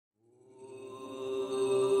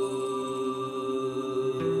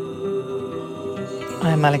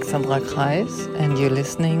I'm Alexandra Kreis, and you're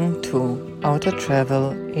listening to Outer Travel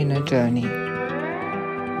in a Journey.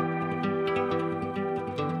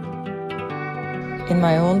 In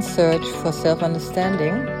my own search for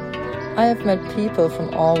self-understanding, I have met people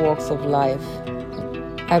from all walks of life.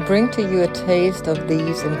 I bring to you a taste of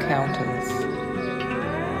these encounters.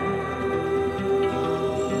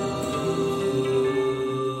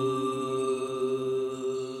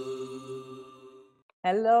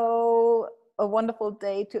 Hello, a wonderful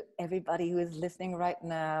day to everybody who is listening right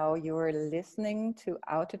now. You are listening to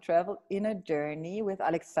Outer Travel in a Journey with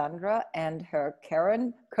Alexandra, and her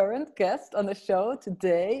current guest on the show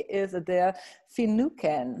today is Adair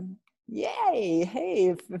Finucane. Yay!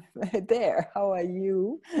 Hey there, how are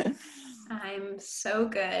you? I'm so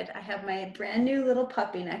good. I have my brand new little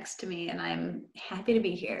puppy next to me, and I'm happy to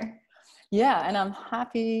be here. Yeah, and I'm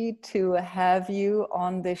happy to have you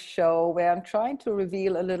on this show where I'm trying to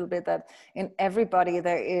reveal a little bit that in everybody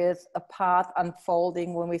there is a path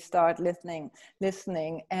unfolding when we start listening.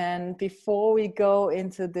 And before we go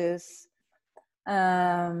into this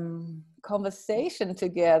conversation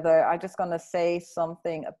together, I'm just going to say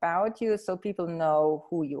something about you so people know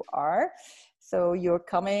who you are. So you're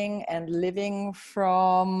coming and living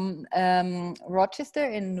from Rochester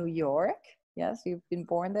in New York. Yes, you've been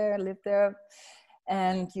born there, lived there,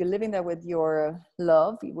 and you're living there with your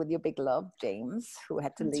love, with your big love, James, who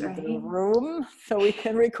had to leave the room so we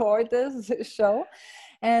can record this show.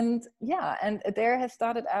 And yeah, and Adair has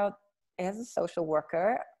started out as a social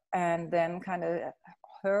worker, and then kind of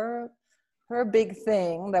her big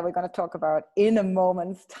thing that we're going to talk about in a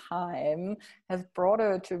moment's time has brought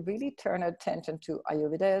her to really turn her attention to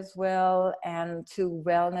Ayurveda as well, and to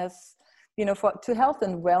wellness, to health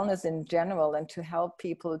and wellness in general, and to help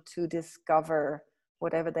people to discover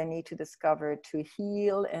whatever they need to discover to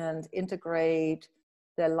heal and integrate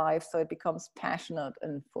their life so it becomes passionate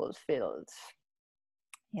and fulfilled.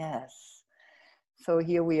 Yes. So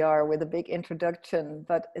here we are with a big introduction,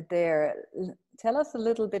 but there, tell us a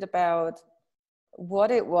little bit about what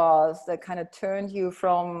it was that kind of turned you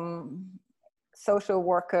from social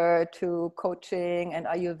worker to coaching and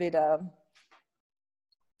Ayurveda.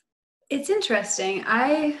 It's interesting.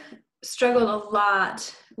 I struggled a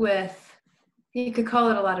lot with, you could call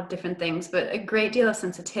it a lot of different things, but a great deal of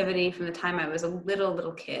sensitivity from the time I was a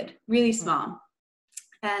little kid, really small.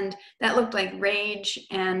 And that looked like rage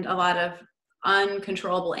and a lot of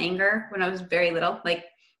uncontrollable anger when I was very little, like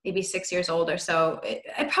maybe 6 years old or so.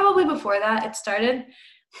 Probably before that it started.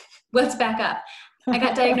 Let's back up. I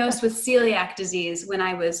got diagnosed with celiac disease when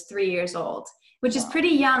I was 3 years old, which is pretty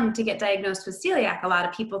young to get diagnosed with celiac. A lot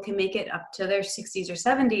of people can make it up to their 60s or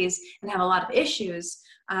 70s and have a lot of issues,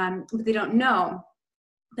 but they don't know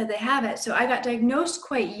that they have it. So I got diagnosed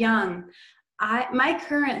quite young. My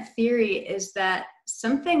current theory is that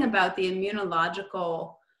something about the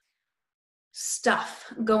immunological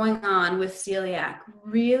stuff going on with celiac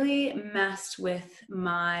really messed with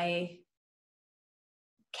my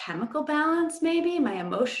chemical balance, maybe my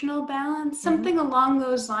emotional balance, something along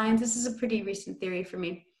those lines. This is a pretty recent theory for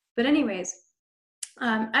me. But anyways,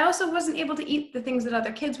 I also wasn't able to eat the things that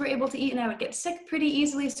other kids were able to eat, and I would get sick pretty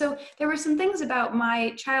easily. So there were some things about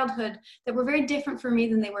my childhood that were very different for me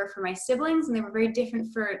than they were for my siblings, and they were very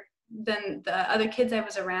different than the other kids I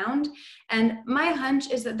was around. And my hunch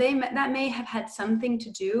is that that may have had something to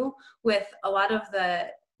do with a lot of the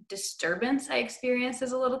disturbance I experienced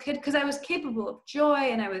as a little kid, because I was capable of joy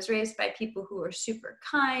and I was raised by people who were super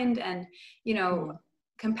kind and,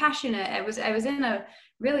 compassionate. I was in a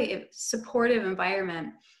really supportive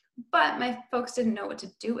environment, but my folks didn't know what to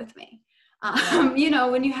do with me.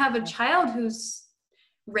 When you have a child who's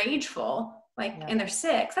rageful, and they're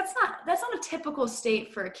 6, that's not a typical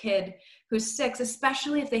state for a kid who's 6,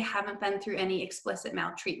 especially if they haven't been through any explicit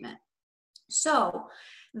maltreatment. So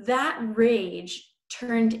that rage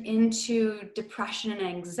turned into depression and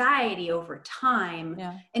anxiety over time.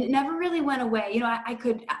 And it never really went away.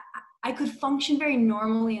 I could function very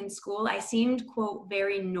normally in school. I seemed, quote,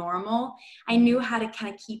 very normal. I knew how to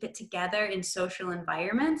kind of keep it together in social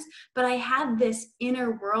environments, but I had this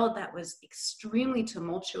inner world that was extremely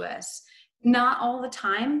tumultuous. Not all the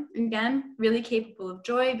time. Again, really capable of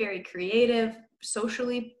joy, very creative,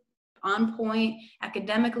 socially on point,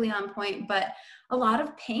 academically on point, but a lot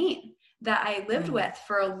of pain that I lived with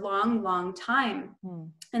for a long time.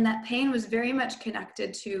 And that pain was very much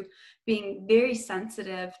connected to being very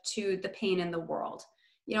sensitive to the pain in the world.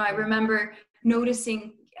 I remember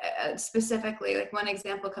noticing specifically, like one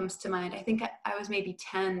example comes to mind. I think I was maybe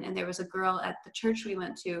 10, and there was a girl at the church we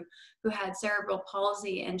went to who had cerebral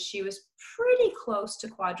palsy, and she was pretty close to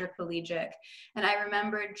quadriplegic. And I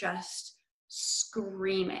remember just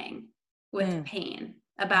screaming with pain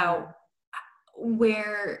about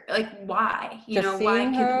where, like, why, Just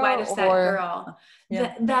seeing her, why does that girl,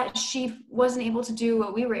 yeah. that she wasn't able to do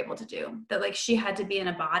what we were able to do, that like she had to be in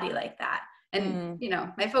a body like that. And, you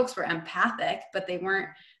know, my folks were empathic, but they weren't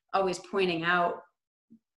always pointing out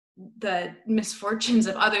the misfortunes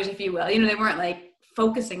of others, if you will. You know, they weren't like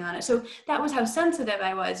focusing on it. So that was how sensitive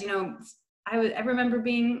I was. You know, I remember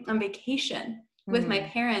being on vacation with my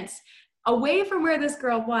parents away from where this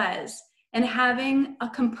girl was and having a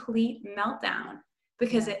complete meltdown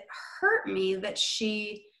because it hurt me that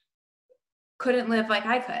she couldn't live like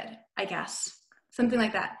I could, I guess. Something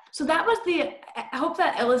like that. So that was I hope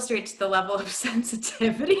that illustrates the level of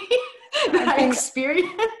sensitivity that I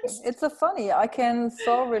experienced. It's funny, I can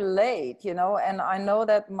so relate, you know, and I know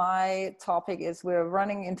that my topic is, we're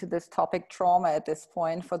running into this topic trauma at this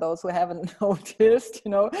point, for those who haven't noticed,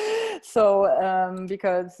 you know. So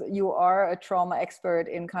because you are a trauma expert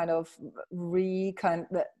in kind of trying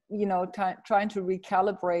to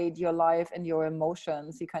recalibrate your life and your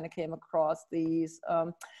emotions, you kind of came across these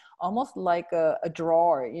almost like a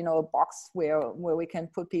drawer, you know, a box where we can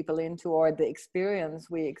put people into, or the experience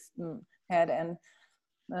we had. And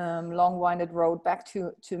long-winded road back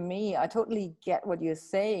to me, I totally get what you're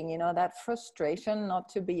saying. You know, that frustration not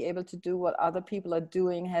to be able to do what other people are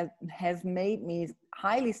doing has made me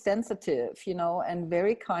highly sensitive, you know, and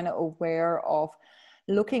very kind of aware of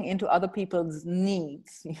looking into other people's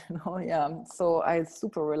needs, you know. Yeah, so I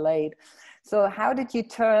super relate. So how did you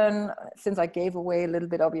turn, since I gave away a little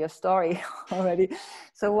bit of your story already,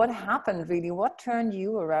 so what happened really? What turned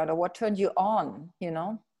you around, or what turned you on, you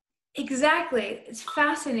know? Exactly. It's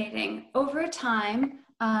fascinating. Over time,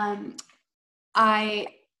 I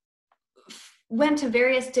went to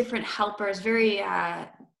various different helpers, very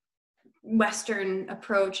Western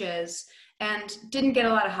approaches, and didn't get a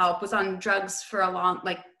lot of help. Was on drugs for a long,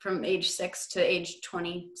 like from age 6 to age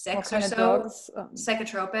 26 what kind or of so. Drugs?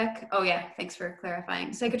 Psychotropic. Oh yeah, thanks for clarifying.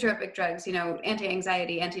 Psychotropic drugs, you know,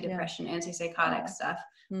 anti-anxiety, antidepressant, antipsychotic stuff.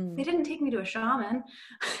 They didn't take me to a shaman.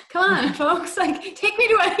 Come on, folks, like take me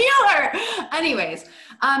to a healer. Anyways,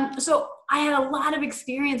 so I had a lot of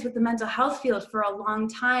experience with the mental health field for a long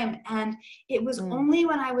time. And it was only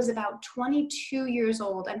when I was about 22 years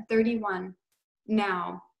old, I'm 31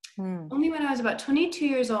 now. Only when I was about 22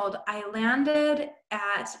 years old, I landed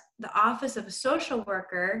at the office of a social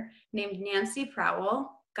worker named Nancy Prowell,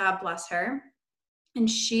 God bless her. And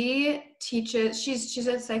she teaches, she's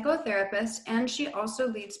a psychotherapist, and she also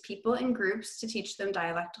leads people in groups to teach them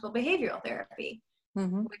dialectical behavioral therapy,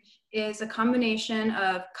 which is a combination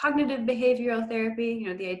of cognitive behavioral therapy, you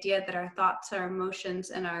know, the idea that our thoughts, our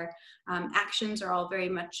emotions, and our actions are all very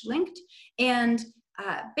much linked, and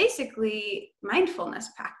basically mindfulness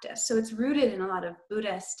practice. So it's rooted in a lot of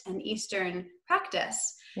Buddhist and Eastern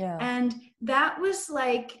practice. Yeah. And that was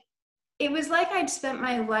like, it was like I'd spent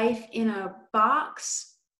my life in a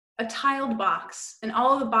box, a tiled box, and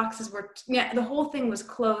all the boxes were, the whole thing was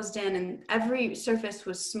closed in and every surface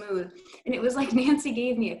was smooth. And it was like Nancy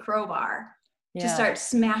gave me a crowbar to start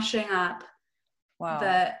smashing up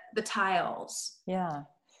the tiles. Yeah.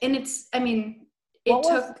 And it's, I mean, it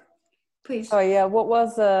took... Please. Oh yeah, what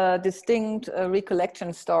was a distinct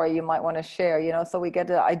recollection story you might want to share, you know, so we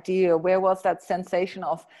get an idea, where was that sensation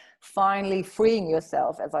of finally freeing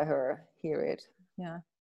yourself, as I hear it? Yeah.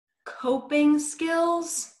 Coping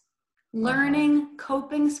skills, learning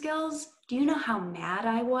coping skills. Do you know how mad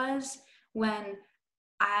I was when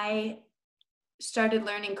I started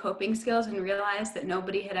learning coping skills and realized that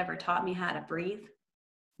nobody had ever taught me how to breathe?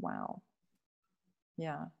 Wow.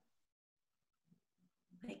 Yeah.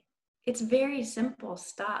 It's very simple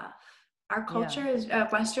stuff. Our culture is,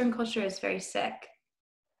 Western culture is very sick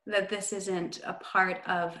that this isn't a part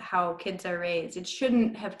of how kids are raised. It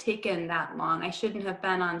shouldn't have taken that long. I shouldn't have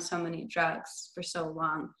been on so many drugs for so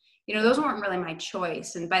long. You know, those weren't really my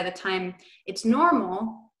choice. And by the time it's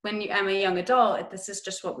normal, when I'm a young adult, this is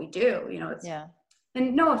just what we do. You know, it's,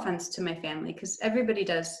 and no offense to my family, because everybody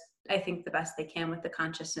does, I think, the best they can with the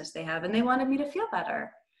consciousness they have. And they wanted me to feel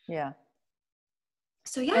better. Yeah.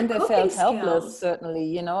 So yeah, and they felt helpless, certainly,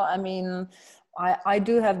 you know. I mean, I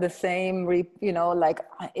do have the same, you know, like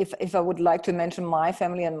if I would like to mention my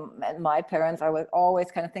family and my parents, I would always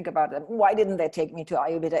kind of think about them. Why didn't they take me to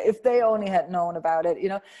Ayurveda? If they only had known about it, you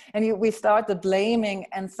know. And we start the blaming,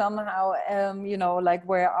 and somehow, you know, like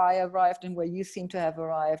where I arrived and where you seem to have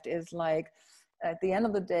arrived is like, at the end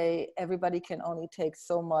of the day, everybody can only take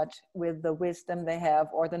so much with the wisdom they have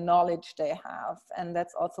or the knowledge they have. And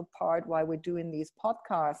that's also part why we're doing these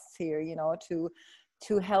podcasts here, you know, to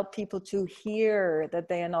to help people to hear that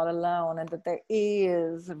they are not alone, and that there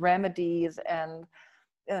is remedies and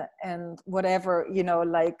whatever, you know,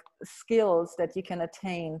 like skills that you can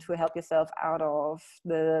attain to help yourself out of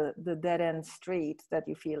the dead end street that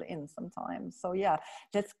you feel in sometimes. So yeah,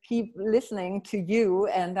 just keep listening to you.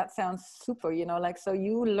 And that sounds super, you know, like, so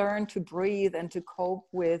you learn to breathe and to cope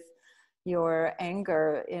with your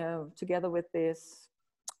anger, you know, together with this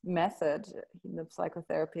method the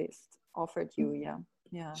psychotherapist offered you.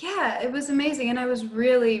 Yeah, it was amazing. And I was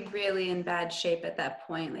really, really in bad shape at that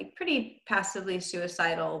point, like pretty passively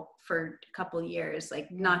suicidal for a couple years,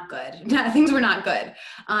 like not good. Things were not good.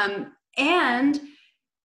 And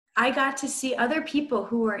I got to see other people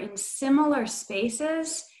who were in similar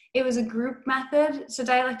spaces. It was a group method. So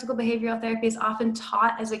dialectical behavioral therapy is often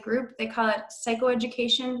taught as a group. They call it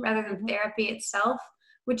psychoeducation rather than therapy itself,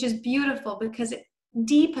 which is beautiful because it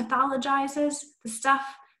depathologizes the stuff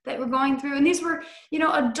that we're going through. And these were, you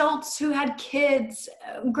know, adults who had kids,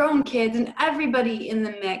 grown kids, and everybody in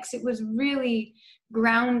the mix. It was really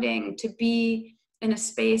grounding to be in a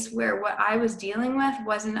space where what I was dealing with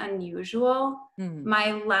wasn't unusual.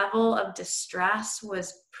 My level of distress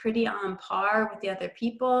was pretty on par with the other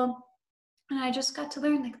people. And I just got to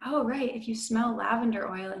learn, like, oh, right, if you smell lavender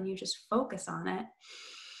oil and you just focus on it,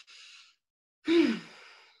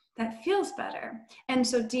 that feels better. And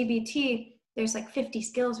so DBT, there's like 50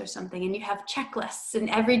 skills or something, and you have checklists, and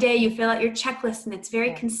every day you fill out your checklist, and it's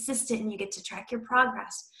very consistent, and you get to track your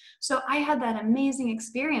progress. So I had that amazing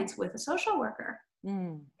experience with a social worker.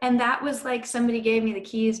 And that was like somebody gave me the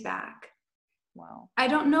keys back. Wow. I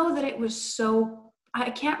don't know that it was so,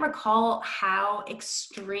 I can't recall how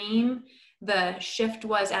extreme the shift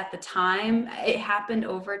was at the time. It happened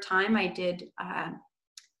over time. I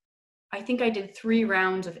think I did 3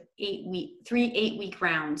 rounds of 8-week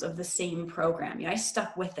rounds of the same program. You know, I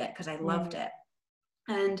stuck with it because I loved it.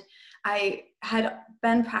 And I had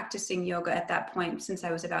been practicing yoga at that point since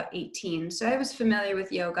I was about 18. So I was familiar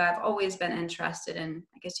with yoga. I've always been interested in,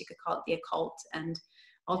 I guess you could call it the occult and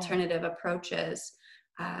alternative approaches.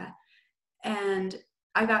 And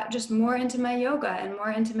I got just more into my yoga and more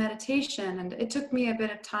into meditation. And it took me a bit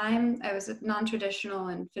of time. I was non-traditional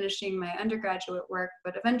in finishing my undergraduate work,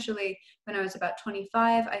 but eventually when I was about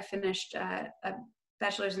 25, I finished a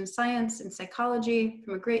bachelor's in science and psychology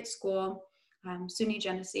from a great school, SUNY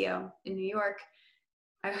Geneseo in New York.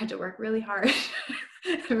 I had to work really hard.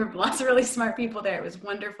 There were lots of really smart people there. It was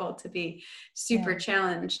wonderful to be super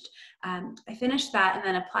challenged. I finished that and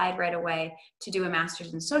then applied right away to do a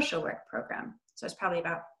master's in social work program. So I was probably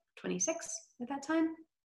about 26 at that time.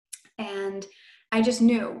 And I just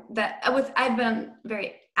knew that I've been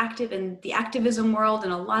very active in the activism world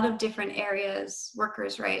in a lot of different areas,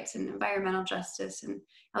 workers' rights and environmental justice and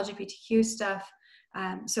LGBTQ stuff.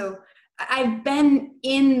 So I've been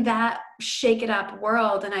in that shake it up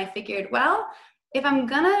world. And I figured, well, if I'm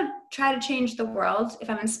gonna try to change the world, if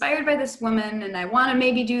I'm inspired by this woman and I wanna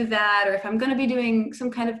maybe do that, or if I'm gonna be doing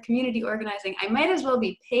some kind of community organizing, I might as well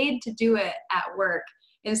be paid to do it at work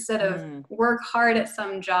instead of work hard at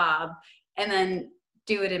some job and then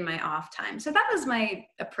do it in my off time. So that was my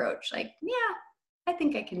approach. Like, yeah, I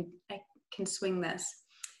think I can swing this.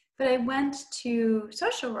 But I went to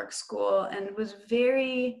social work school and was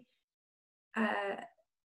very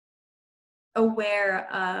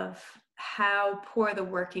aware of how poor the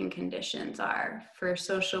working conditions are for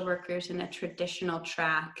social workers in a traditional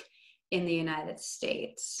track in the United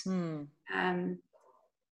States. You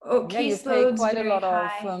pay quite a lot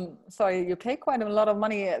of, you pay quite a lot of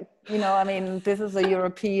money, you know, I mean, this is a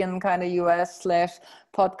European kind of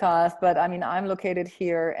US/podcast, but I mean, I'm located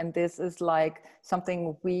here and this is like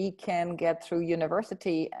something we can get through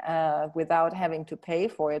university without having to pay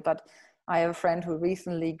for it. But I have a friend who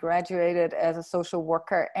recently graduated as a social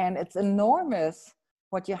worker, and it's enormous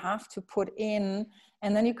what you have to put in.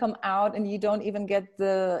 And then you come out and you don't even get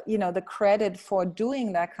the, you know, the credit for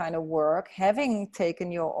doing that kind of work, having taken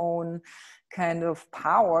your own kind of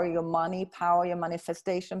power, your money power, your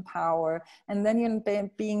manifestation power. And then you're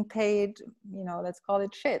being paid, you know, let's call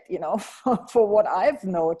it shit, you know, for what I've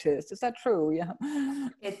noticed. Is that true? Yeah.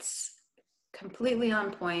 It's completely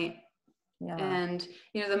on point. Yeah. And,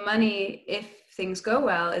 you know, the money, if things go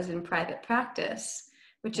well, is in private practice,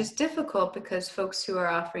 which is difficult because folks who are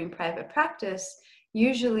offering private practice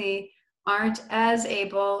usually aren't as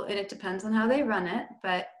able, and it depends on how they run it,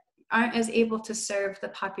 but aren't as able to serve the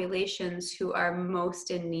populations who are most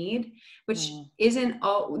in need, which isn't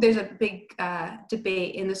all, there's a big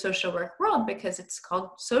debate in the social work world because it's called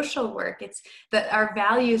social work. It's that our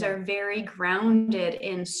values are very grounded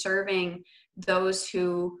in serving those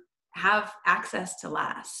who have access to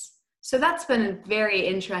less. So that's been a very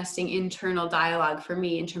interesting internal dialogue for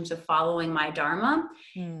me in terms of following my Dharma,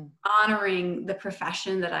 honoring the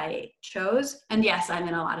profession that I chose. And yes, I'm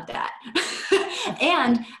in a lot of debt.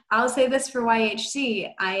 And I'll say this for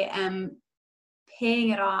YHC, I am paying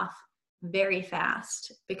it off very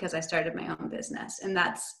fast because I started my own business. And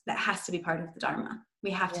that has to be part of the Dharma. We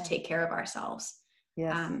have to take care of ourselves.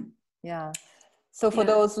 Yes. So for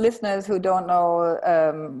those listeners who don't know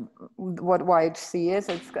what YHC is,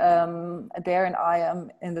 it's Adair and I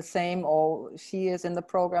am in the same, or she is in the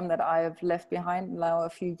program that I have left behind now a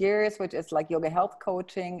few years, which is like yoga health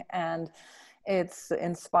coaching. And it's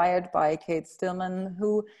inspired by Kate Stillman,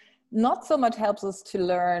 who not so much helps us to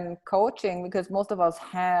learn coaching, because most of us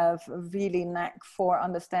have really knack for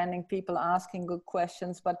understanding people, asking good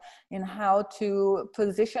questions, but in how to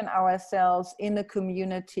position ourselves in a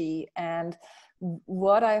community. And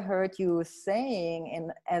what I heard you saying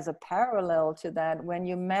as a parallel to that, when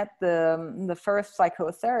you met the first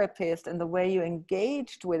psychotherapist and the way you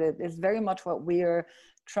engaged with it, is very much what we're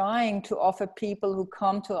trying to offer people who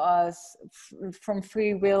come to us from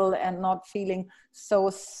free will and not feeling so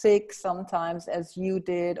sick sometimes as you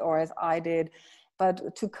did or as I did,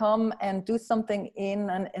 but to come and do something in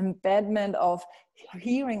an embedment of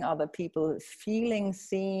hearing other people, feeling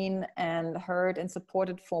seen and heard and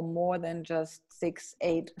supported for more than just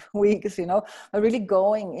 6-8 weeks, but really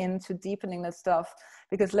going into deepening the stuff.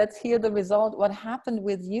 Because let's hear the result. What happened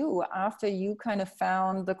with you after you kind of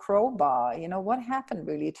found the crowbar? What happened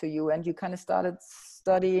really to you? And you kind of started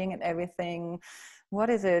studying and everything.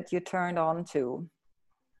 What is it you turned on to?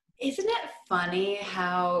 Isn't it funny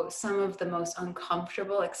how some of the most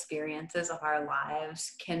uncomfortable experiences of our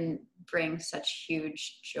lives can bring such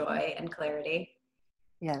huge joy and clarity?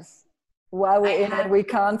 Yes. While we're in it, we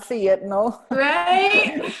can't see it, no?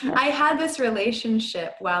 Right? I had this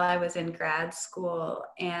relationship while I was in grad school,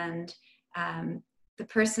 and the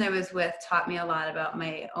person I was with taught me a lot about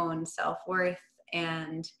my own self-worth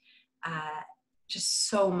and just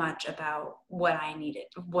so much about what I needed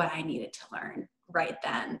to learn right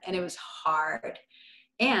then. And it was hard.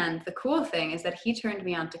 And the cool thing is that he turned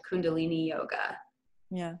me on to Kundalini yoga.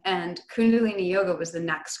 Yeah. And Kundalini yoga was the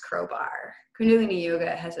next crowbar. Kundalini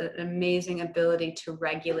yoga has an amazing ability to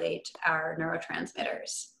regulate our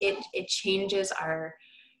neurotransmitters. It changes our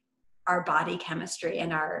body chemistry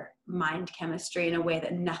and our mind chemistry in a way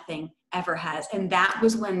that nothing ever has. And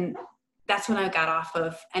that's when I got off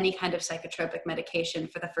of any kind of psychotropic medication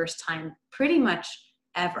for the first time, pretty much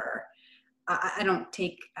ever. I don't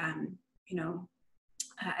take, I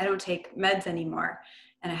don't take meds anymore,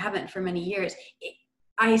 and I haven't for many years.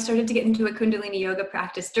 I started to get into a Kundalini yoga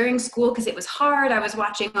practice during school because it was hard. I was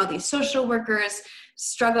watching all these social workers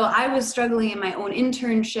struggle. I was struggling in my own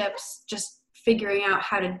internships, just figuring out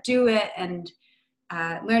how to do it and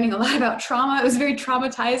learning a lot about trauma. It was very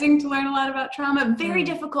traumatizing to learn a lot about trauma. Very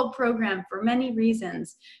difficult program for many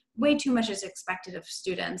reasons. Way too much is expected of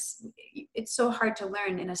students. It's so hard to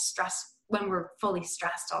learn when we're fully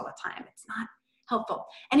stressed all the time. It's not helpful.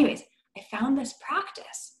 Anyways, I found this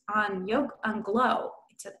practice on Glow.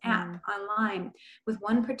 It's an app online with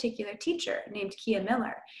one particular teacher named Kia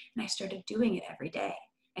Miller. And I started doing it every day.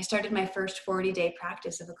 I started my first 40-day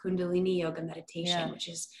practice of a Kundalini yoga meditation, which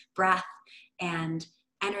is breath and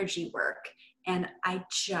energy work. And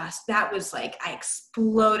that was like, I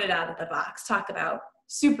exploded out of the box. Talk about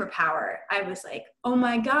superpower. I was like, oh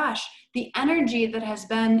my gosh, the energy that has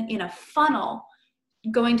been in a funnel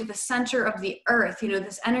going to the center of the earth,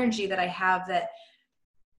 this energy that I have that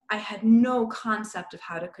I had no concept of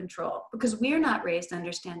how to control, because we're not raised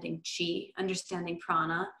understanding chi, understanding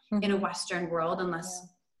prana in a Western world, unless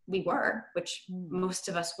we were, which most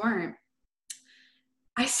of us weren't.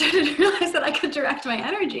 I started to realize that I could direct my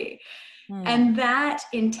energy. And that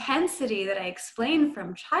intensity that I explained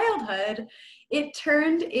from childhood, it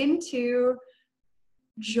turned into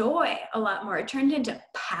joy a lot more. It turned into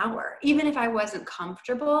power. Even if I wasn't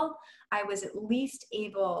comfortable, I was at least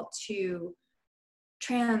able to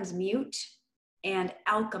transmute and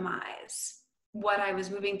alchemize what I was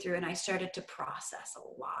moving through. And I started to process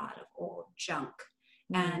a lot of old junk.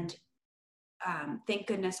 And thank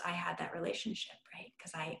goodness I had that relationship, right?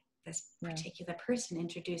 Because this particular person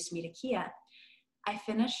introduced me to Kia. I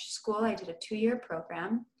finished school. I did a 2-year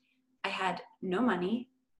program. I had no money,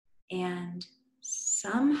 and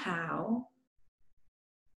somehow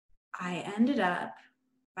I ended up,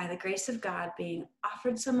 by the grace of God, being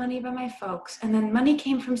offered some money by my folks, and then money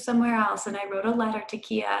came from somewhere else. And I wrote a letter to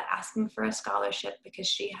Kia asking for a scholarship because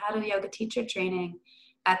she had a yoga teacher training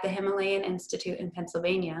at the Himalayan Institute in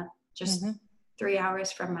Pennsylvania, just 3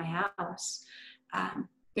 hours from my house.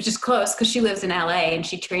 which is close because she lives in LA and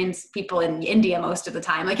she trains people in India most of the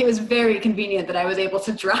time. Like, it was very convenient that I was able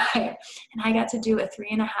to drive. And I got to do a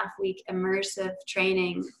 3.5-week immersive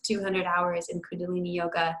training, 200 hours in Kundalini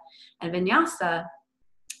yoga and vinyasa.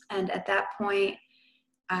 And at that point,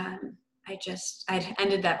 I'd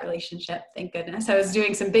ended that relationship, thank goodness. I was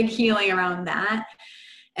doing some big healing around that.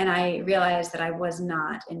 And I realized that I was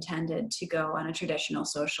not intended to go on a traditional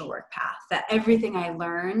social work path, that everything I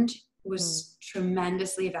learned was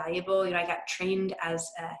tremendously valuable. You know, I got trained as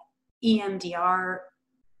a EMDR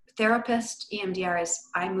therapist. EMDR is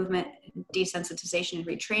eye movement desensitization and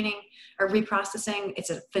retraining or reprocessing. It's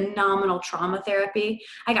a phenomenal trauma therapy.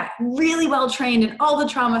 I got really well trained in all the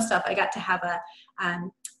trauma stuff. I got to have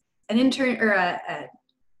an intern or a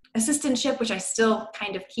assistantship, which I still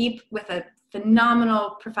kind of keep, with a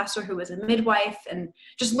phenomenal professor who was a midwife, and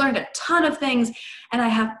just learned a ton of things. And I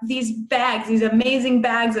have these bags, these amazing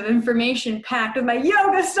bags of information packed with my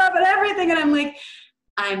yoga stuff and everything. And I'm like,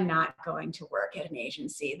 I'm not going to work at an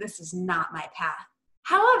agency. This is not my path.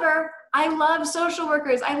 However, I love social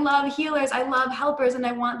workers. I love healers. I love helpers, and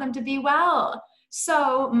I want them to be well.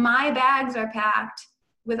 So my bags are packed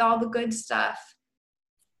with all the good stuff,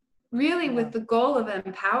 really with the goal of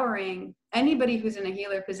empowering anybody who's in a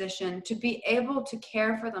healer position to be able to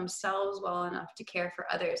care for themselves well enough to care for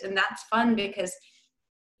others. And that's fun because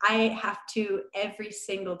I have to every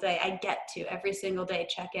single day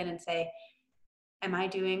check in and say, am I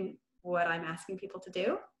doing what I'm asking people to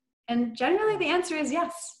do? And generally the answer is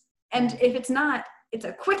yes. And if it's not, it's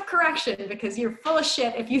a quick correction, because you're full of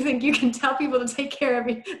shit if you think you can tell people to take care of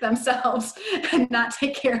themselves and not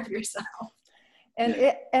take care of yourself.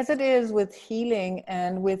 And as it is with healing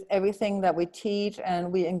and with everything that we teach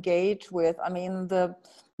and we engage with, I mean,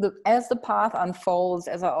 as the path unfolds,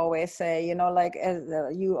 as I always say, you know, like as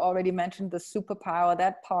you already mentioned, the superpower,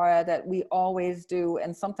 that part that we always do,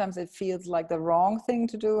 and sometimes it feels like the wrong thing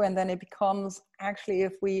to do, and then it becomes actually,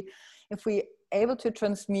 if we able to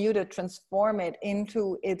transmute it, transform it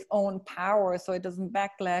into its own power, so it doesn't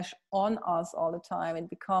backlash on us all the time, it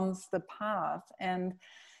becomes the path. And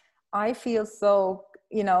I feel so,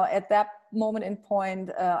 you know, at that moment in point,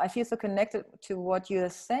 I feel so connected to what you're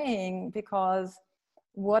saying, because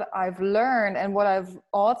what I've learned and what I've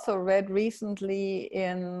also read recently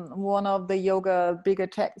in one of the yoga bigger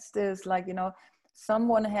texts is like, you know,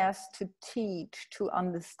 someone has to teach to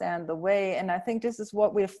understand the way. And I think this is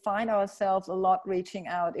what we find ourselves a lot reaching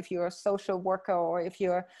out, if you're a social worker or if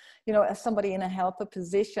you're, you know, as somebody in a helper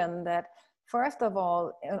position, that first of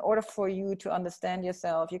all, in order for you to understand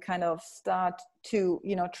yourself, you kind of start to,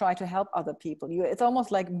 you know, try to help other people. It's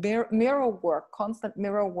almost like mirror work, constant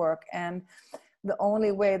mirror work. And the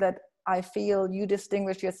only way that I feel you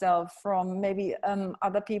distinguish yourself from maybe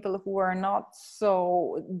other people who are not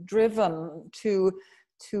so driven to,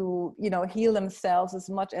 you know, heal themselves as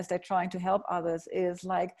much as they're trying to help others, is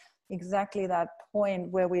like exactly that point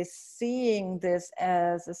where we're seeing this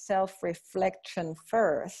as a self-reflection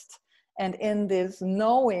first. And in this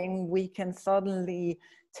knowing, we can suddenly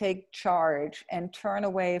take charge and turn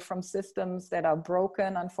away from systems that are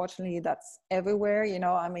broken. Unfortunately, that's everywhere. You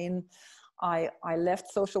know, I mean, I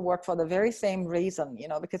left social work for the very same reason, you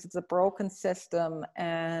know, because it's a broken system,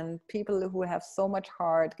 and people who have so much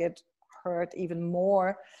heart get hurt even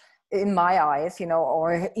more in my eyes, you know,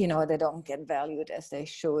 or, you know, they don't get valued as they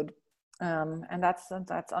should. And that's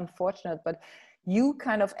unfortunate. But you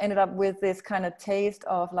kind of ended up with this kind of taste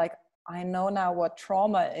of like, I know now what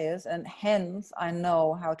trauma is, and hence I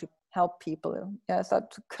know how to help people. Yes,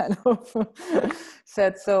 that kind of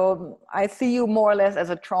said. So I see you more or less as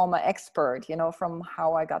a trauma expert, you know, from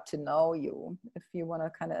how I got to know you. If you want to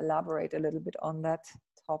kind of elaborate a little bit on that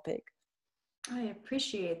topic. I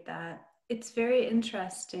appreciate that. It's very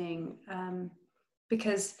interesting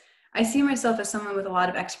because I see myself as someone with a lot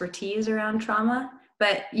of expertise around trauma.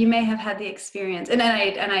 But you may have had the experience, and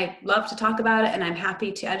I love to talk about it, and I'm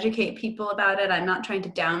happy to educate people about it. I'm not trying to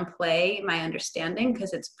downplay my understanding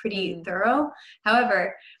because it's pretty thorough.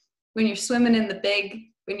 However, when you're swimming in the big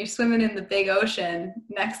ocean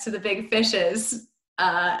next to the big fishes,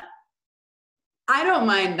 I don't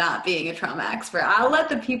mind not being a trauma expert. I'll let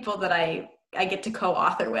the people that I get to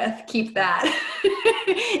co-author with keep that,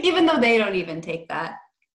 even though they don't even take that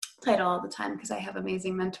title all the time, because I have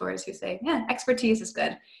amazing mentors who say, yeah, expertise is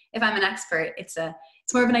good. If I'm an expert, it's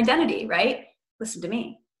more of an identity, right? Listen to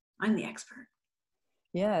me, I'm the expert.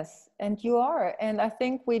 Yes, and you are. And I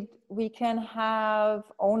think we can have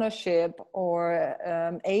ownership or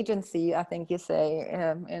agency, I think you say,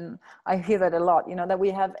 and I hear that a lot, you know, that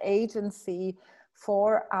we have agency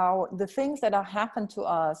for the things that are happen to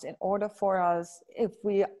us, in order for us, if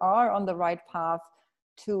we are on the right path,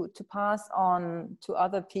 to pass on to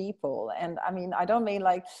other people. And I mean, I don't mean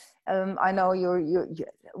like, I know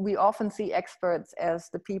we often see experts as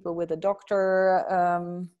the people with a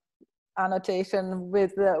doctor annotation,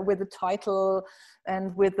 with the title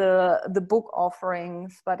and with the book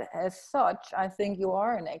offerings, but as such, I think you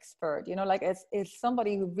are an expert, you know, like as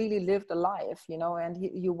somebody who really lived a life, you know, and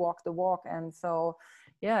you walk the walk. And so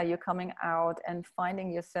yeah, you're coming out and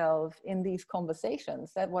finding yourself in these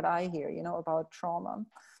conversations. That's what I hear, you know, about trauma.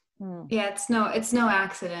 Yeah, it's no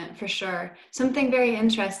accident, for sure. Something very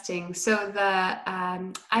interesting. So the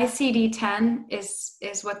ICD-10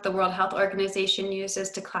 is what the World Health Organization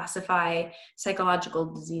uses to classify psychological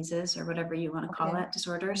diseases, or whatever you want to call it,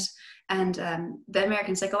 disorders. And the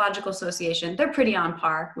American Psychological Association, they're pretty on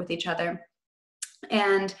par with each other.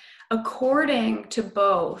 And according to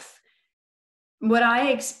both, what I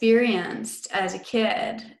experienced as a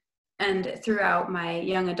kid and throughout my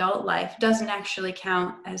young adult life doesn't actually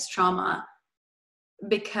count as trauma,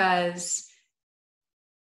 because,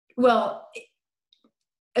 well,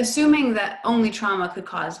 assuming that only trauma could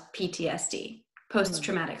cause PTSD,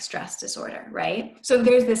 post-traumatic stress disorder, right? So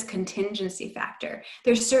there's this contingency factor.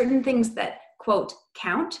 There's certain things that, quote,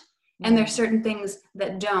 count, and there's certain things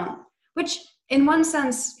that don't, which in one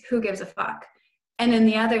sense, who gives a fuck? And in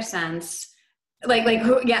the other sense, like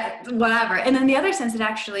who, yeah, whatever. And in the other sense, it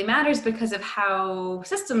actually matters because of how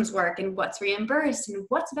systems work and what's reimbursed and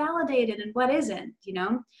what's validated and what isn't, you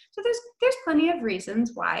know? So there's plenty of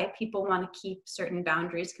reasons why people want to keep certain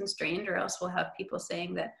boundaries constrained, or else we'll have people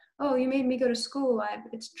saying that, oh, you made me go to school,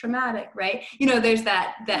 it's traumatic, right? You know, there's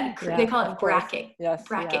that yeah, they call it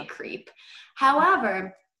bracket creep.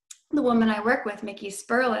 However, the woman I work with, Mickey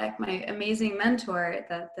Sperlich, my amazing mentor,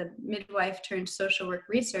 the midwife turned social work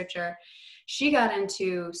researcher, she got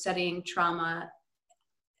into studying trauma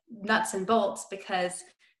nuts and bolts because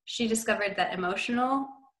she discovered that emotional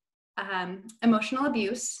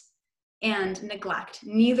abuse and neglect,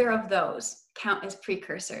 neither of those count as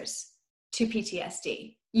precursors to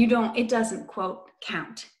PTSD. It doesn't, quote,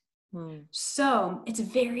 count. So it's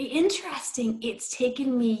very interesting. It's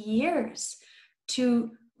taken me years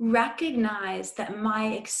to recognize that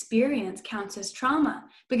my experience counts as trauma,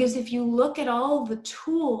 because if you look at all the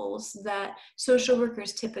tools that social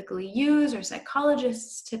workers typically use or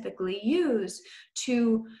psychologists typically use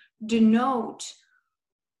to denote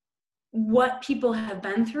what people have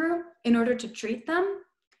been through in order to treat them,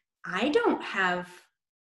 I don't have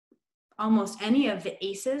almost any of the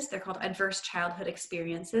ACEs. They're called adverse childhood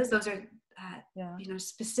experiences. Those are you know,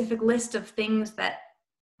 specific list of things that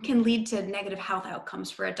can lead to negative health outcomes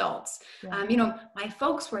for adults. You know, my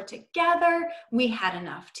folks were together. We had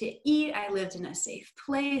enough to eat. I lived in a safe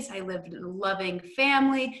place. I lived in a loving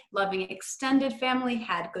family, loving extended family,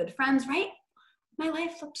 had good friends, right? My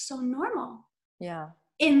life looked so normal. Yeah.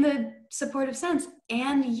 In the supportive sense.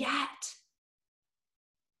 And yet,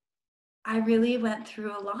 I really went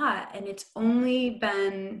through a lot. And it's only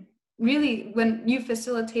been really when you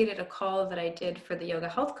facilitated a call that I did for the yoga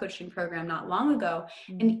health coaching program not long ago,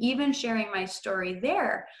 and even sharing my story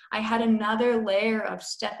there, I had another layer of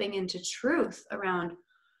stepping into truth around,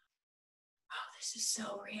 oh, this is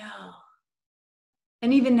so real.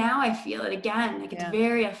 And even now I feel it again, like it's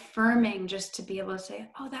very affirming just to be able to say,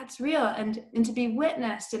 oh, that's real. And to be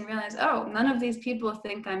witnessed and realize, oh, none of these people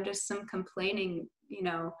think I'm just some complaining, you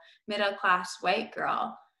know, middle-class white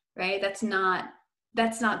girl, right? That's not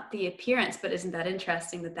the appearance, but isn't that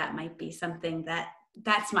interesting that might be something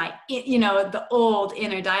that's my, you know, the old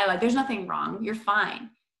inner dialogue. There's nothing wrong. You're fine.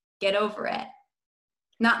 Get over it.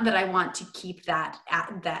 Not that I want to keep that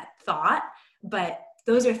thought, but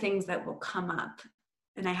those are things that will come up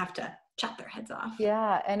and I have to chop their heads off.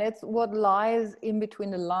 Yeah. And it's what lies in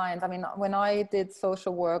between the lines. I mean, when I did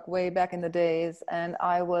social work way back in the days, and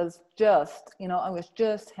I was just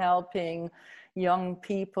helping young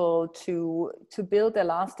people to build their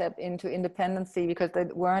last step into independency, because they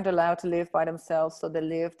weren't allowed to live by themselves. So they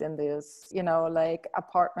lived in this, you know, like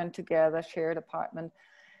apartment together, shared apartment.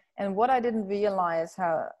 And what I didn't realize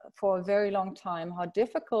for a very long time, how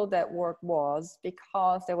difficult that work was,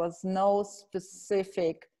 because there was no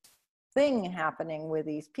specific thing happening with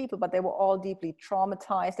these people, but they were all deeply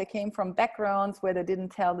traumatized. They came from backgrounds where they didn't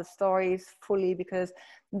tell the stories fully because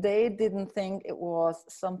they didn't think it was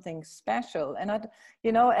something special.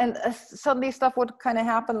 And suddenly stuff would kind of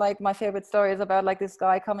happen. Like my favorite story is about like this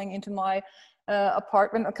guy coming into my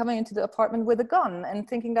apartment, or coming into the apartment with a gun and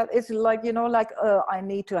thinking that it's like, you know, like, I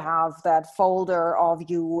need to have that folder of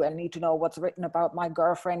you and need to know what's written about my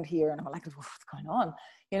girlfriend here. And I'm like, what's going on?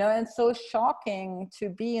 You know, and so shocking to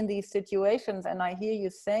be in these situations. And I hear you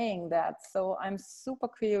saying that. So I'm super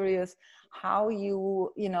curious how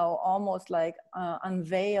you, you know, almost like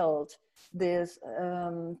unveiled this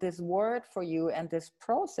word for you and this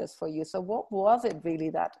process for you. So what was it really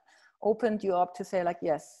that opened you up to say like,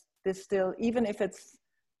 yes, this still, even if it's,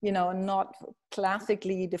 you know, not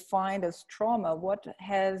classically defined as trauma, what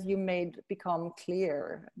has you made become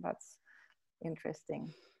clear? That's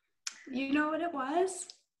interesting. You know what it was?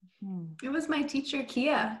 It was my teacher,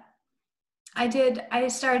 Kia. I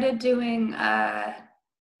started doing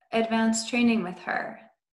advanced training with her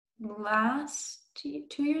last 2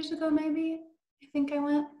 years ago, maybe, I think I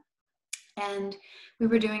went. And we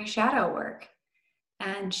were doing shadow work.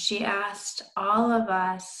 And she asked all of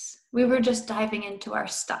us, we were just diving into our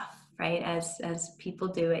stuff, right? As people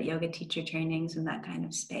do at yoga teacher trainings and that kind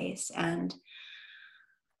of space. And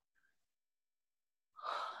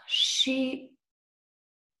she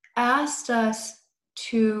asked us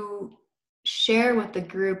to share with the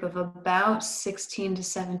group of about 16 to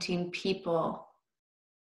 17 people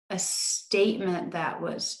a statement that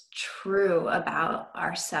was true about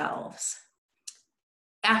ourselves.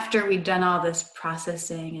 After we'd done all this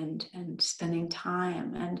processing and spending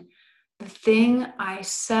time. And the thing I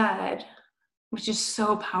said, which is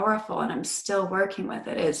so powerful, and I'm still working with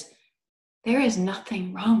it, is there is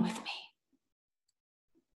nothing wrong with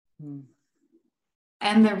me.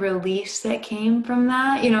 And the release that came from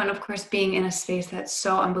that, you know, and of course being in a space that's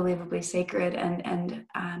so unbelievably sacred and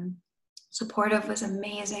supportive was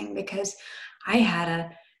amazing, because I had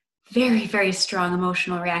a very, very strong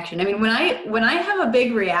emotional reaction. I mean, when I have a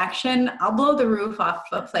big reaction, I'll blow the roof off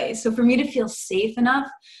a place. So for me to feel safe enough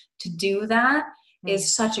to do that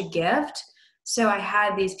is such a gift. So I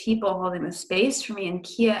had these people holding the space for me, and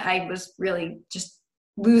Kia, I was really just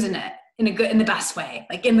losing it in the best way,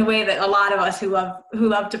 like in the way that a lot of us who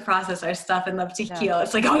love to process our stuff and love to heal.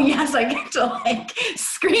 It's like, oh yes, I get to like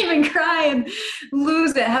scream and cry and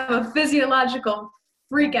lose it, have a physiological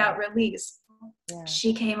freak out release. Yeah.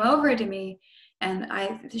 She came over to me, and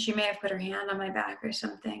she may have put her hand on my back or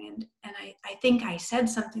something, and I think I said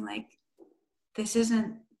something like, this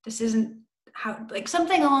isn't how, like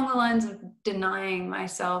something along the lines of denying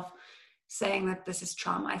myself, saying that this is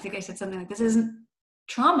trauma. I think I said something like, this isn't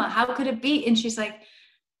trauma, how could it be? And she's like,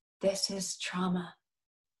 this is trauma.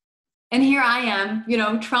 And here I am, you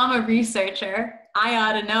know, trauma researcher, I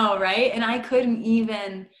ought to know, right? And I couldn't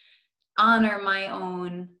even honor my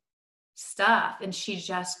own stuff. And she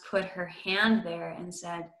just put her hand there and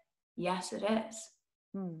said, yes, it is.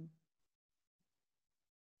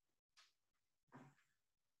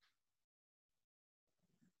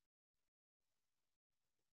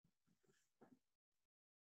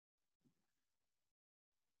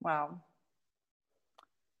 Wow.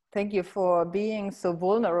 Thank you for being so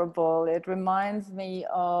vulnerable. It reminds me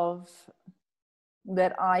of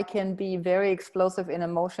that I can be very explosive in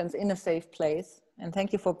emotions in a safe place. And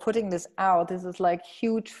thank you for putting this out. This is like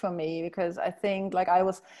huge for me, because I think, like, I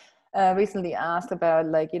was recently asked about,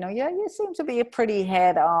 like, you know, yeah, you seem to be pretty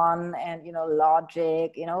head on and, you know,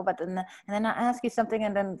 logic, you know, but then I ask you something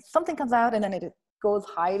and then something comes out and then it goes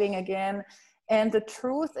hiding again. And the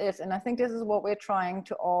truth is, and I think this is what we're trying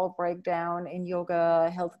to all break down in yoga,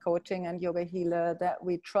 health coaching and yoga healer, that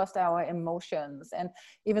we trust our emotions. And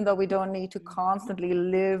even though we don't need to constantly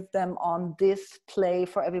live them on display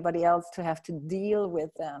for everybody else to have to deal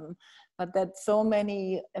with them, but that so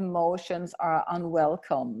many emotions are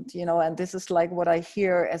unwelcomed, you know, and this is like what I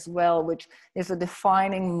hear as well, which is a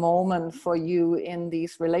defining moment for you in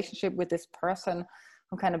this relationship with this person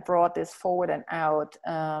who kind of brought this forward and out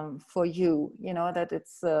for you, you know, that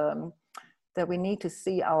it's, that we need to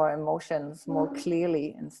see our emotions more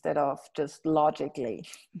clearly instead of just logically.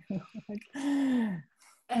 And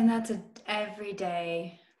that's an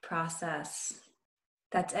everyday process.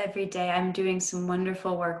 That's every day. I'm doing some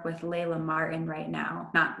wonderful work with Layla Martin right now,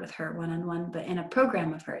 not with her one-on-one, but in a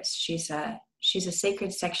program of hers. She's a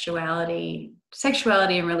sacred sexuality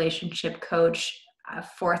and relationship coach,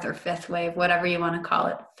 fourth or fifth wave, whatever you want to call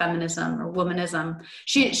it, feminism or womanism.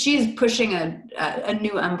 She's pushing a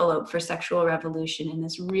new envelope for sexual revolution in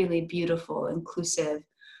this really beautiful, inclusive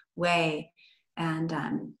way. And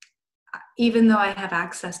even though I have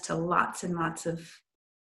access to lots and lots of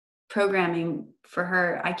programming for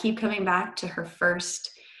her, I keep coming back to her first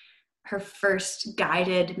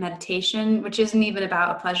guided meditation, which isn't even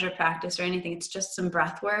about a pleasure practice or anything. It's just some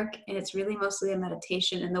breath work, and it's really mostly a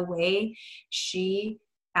meditation. And the way she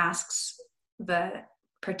asks the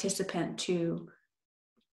participant to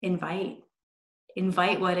invite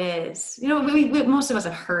what is. You know, we most of us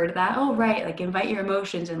have heard that, oh, right, like invite your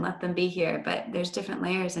emotions and let them be here, but there's different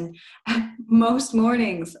layers. And most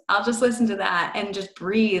mornings I'll just listen to that and just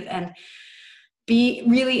breathe and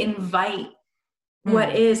really invite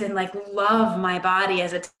what is, and like love my body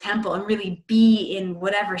as a temple and really be in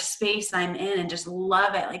whatever space I'm in and just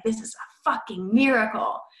love it. Like, this is a fucking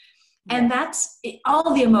miracle. And that's it,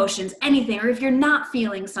 all the emotions, anything, or if you're not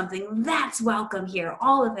feeling something, that's welcome here,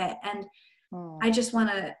 all of it. And I just want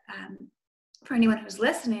to, for anyone who's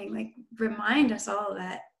listening, like remind us all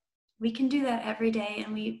that we can do that every day,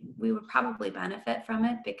 and we would probably benefit from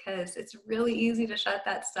it, because it's really easy to shut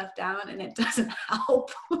that stuff down and it doesn't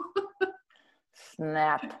help.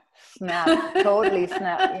 Snap, totally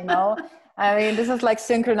snap, you know. I mean, this is like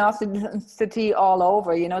synchronicity all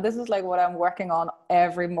over, you know. This is like what I'm working on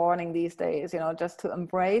every morning these days, you know, just to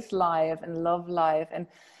embrace life and love life. And,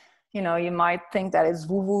 you know, you might think that it's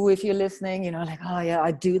woo-woo if you're listening, you know, like, oh yeah,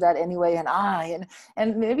 I do that anyway.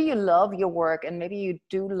 And maybe you love your work, and maybe you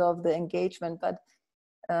do love the engagement, but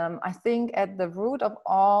I think at the root of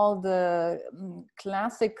all the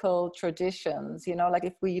classical traditions, you know, like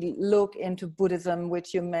if we look into Buddhism,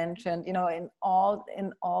 which you mentioned, you know, in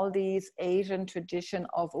all these Asian tradition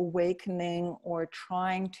of awakening or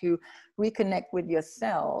trying to reconnect with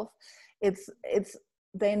yourself, it's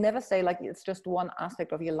they never say like it's just one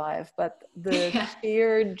aspect of your life, but the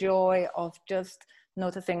sheer joy of just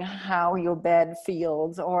noticing how your bed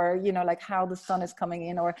feels, or, you know, like how the sun is coming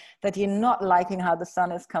in, or that you're not liking how the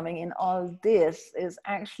sun is coming in. All this is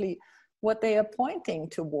actually what they are pointing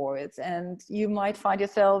towards. And you might find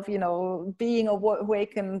yourself, you know, being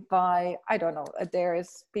awakened by, I don't know, there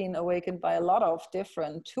is being awakened by a lot of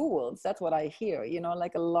different tools. That's what I hear, you know,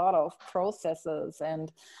 like a lot of processes,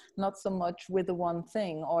 and not so much with the one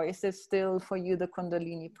thing. Or is this still for you the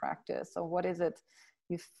Kundalini practice, or what is it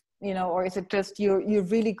you know, or is it just you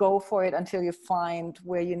really go for it until you find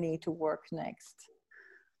where you need to work next?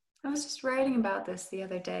 I was just writing about this the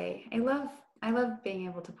other day. I love being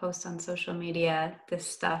able to post on social media this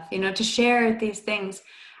stuff, you know, to share these things.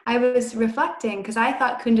 I was reflecting because I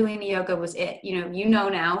thought Kundalini yoga was it. You know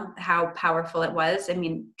now how powerful it was. I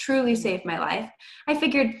mean, truly saved my life. I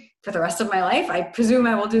figured for the rest of my life, I presume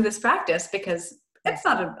I will do this practice, because it's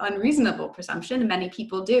not an unreasonable presumption. Many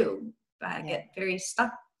people do get very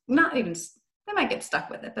stuck. Not even, they might get stuck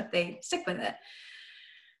with it, but they stick with it.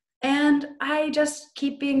 And I just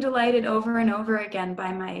keep being delighted over and over again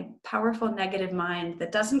by my powerful negative mind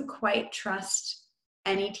that doesn't quite trust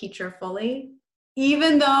any teacher fully,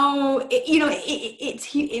 even though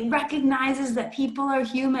it recognizes that people are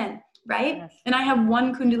human, right? Yes. And I have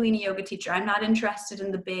one Kundalini yoga teacher. I'm not interested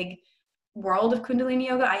in the big world of Kundalini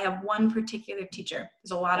yoga. I have one particular teacher.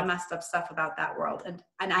 There's a lot of messed up stuff about that world, and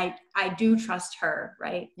I do trust her,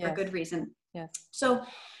 right? For good reason. Yes. So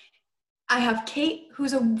I have Kate,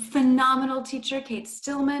 who's a phenomenal teacher, Kate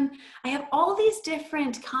Stillman. I have all these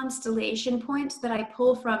different constellation points that I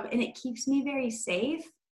pull from, and it keeps me very safe.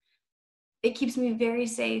 It keeps me very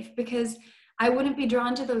safe, because I wouldn't be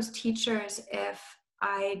drawn to those teachers if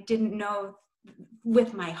I didn't know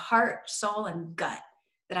with my heart, soul, and gut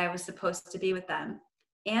that I was supposed to be with them.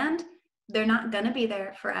 And they're not going to be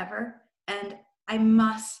there forever. And I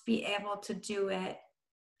must be able to do it.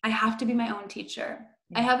 I have to be my own teacher.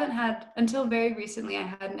 I haven't had, until very recently, I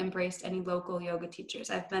hadn't embraced any local yoga teachers.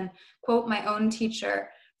 I've been, quote, my own teacher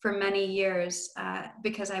for many years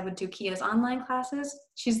because I would do Kia's online classes.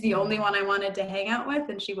 She's the only one I wanted to hang out with,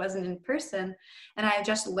 and she wasn't in person. And I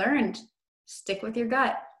just learned, stick with your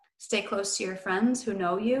gut, stay close to your friends who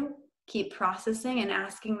know you, keep processing and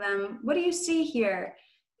asking them, what do you see here?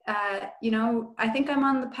 I think I'm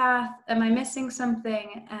on the path. Am I missing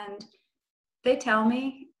something? And they tell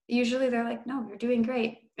me. Usually they're like, no, you're doing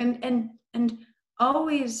great. And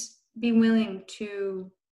always be willing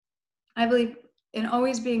to, I believe in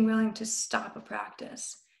always being willing to stop a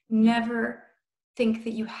practice. Never think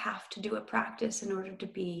that you have to do a practice in order to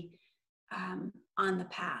be on the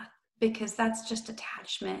path, because that's just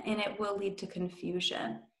attachment, and it will lead to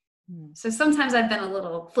confusion. So sometimes I've been a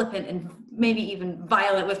little flippant and maybe even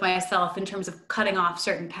violent with myself in terms of cutting off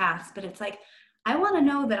certain paths, but it's like, I want to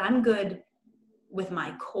know that I'm good with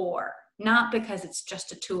my core, not because it's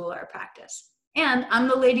just a tool or a practice. And I'm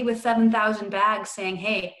the lady with 7,000 bags saying,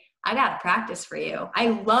 hey, I got a practice for you. I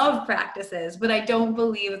love practices, but I don't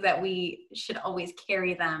believe that we should always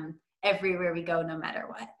carry them everywhere we go, no matter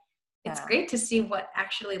what. It's great to see what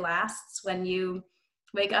actually lasts when you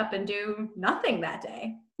wake up and do nothing that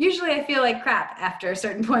day. Usually I feel like crap after a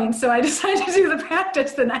certain point, so I decide to do the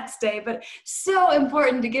practice the next day, but so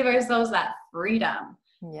important to give ourselves that freedom.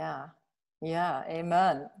 Yeah. Yeah,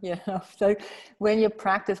 amen. So when your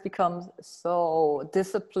practice becomes so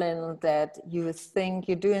disciplined that you think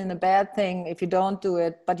you're doing a bad thing if you don't do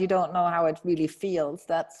it, but you don't know how it really feels,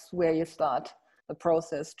 that's where you start the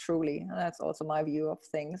process truly. And that's also my view of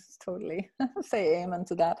things. Totally. Say amen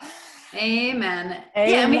to that. Amen. Amen.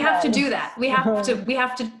 Yeah, and we have to do that. We have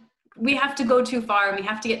to go too far, and we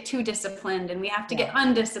have to get too disciplined, and we have to get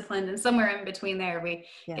undisciplined, and somewhere in between there we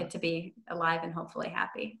get to be alive and hopefully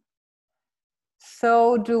happy.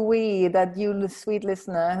 So do we, that you sweet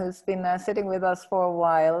listener who's been sitting with us for a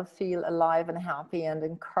while, feel alive and happy and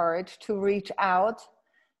encouraged to reach out,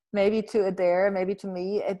 maybe to Adair, maybe to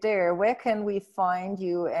me. Adair, where can we find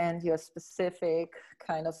you and your specific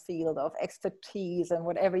kind of field of expertise and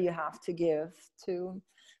whatever you have to give to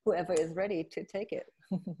whoever is ready to take it?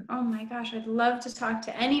 Oh my gosh, I'd love to talk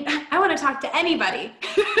to I want to talk to anybody.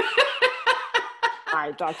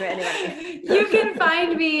 I talk to anybody. You can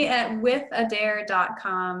find me at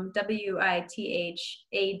withadair.com,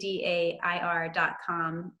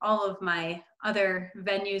 withadair.com. All of my other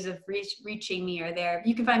venues of reaching me are there.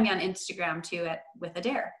 You can find me on Instagram too at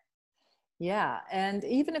withadair. Yeah, and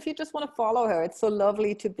even if you just want to follow her, it's so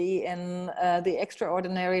lovely to be in the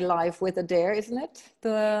Extraordinary Life with Adair, isn't it?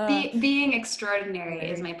 Being Extraordinary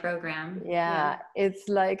is my program. Yeah, it's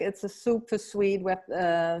a super sweet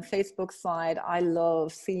Facebook site. I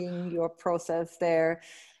love seeing your process there.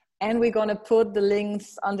 And we're going to put the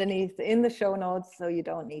links underneath in the show notes, so you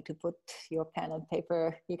don't need to put your pen and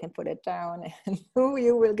paper. You can put it down and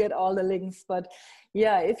you will get all the links. But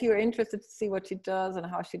yeah, if you're interested to see what she does and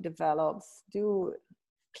how she develops, do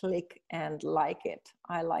click and like it.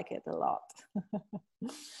 I like it a lot.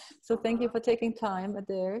 So thank you for taking time,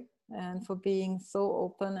 Adair, and for being so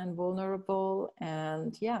open and vulnerable,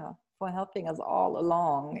 and for helping us all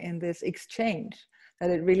along in this exchange that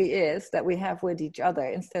it really is that we have with each other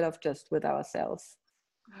instead of just with ourselves.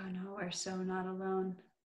 Oh no, we're so not alone.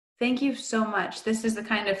 Thank you so much. This is the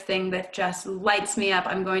kind of thing that just lights me up.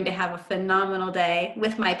 I'm going to have a phenomenal day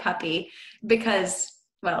with my puppy because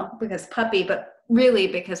puppy, but really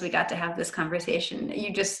because we got to have this conversation.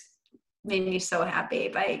 You just made me so happy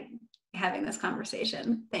by having this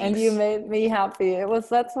conversation. Thanks. And you made me happy.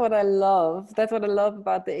 That's what I love. That's what I love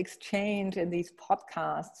about the exchange in these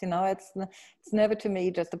podcasts. It's never to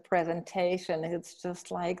me just a presentation. It's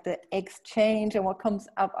just like the exchange and what comes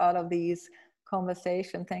up out of these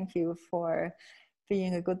conversations. Thank you for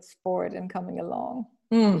being a good sport and coming along.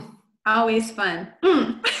 Always fun.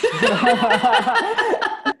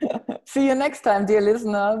 See you next time, dear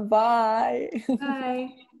listener. Bye. Bye.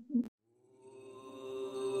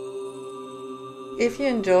 If you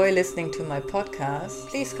enjoy listening to my podcast,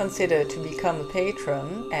 please consider to become a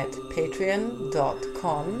patron at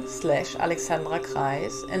patreon.com/Alexandra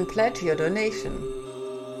Kreis and pledge your donation.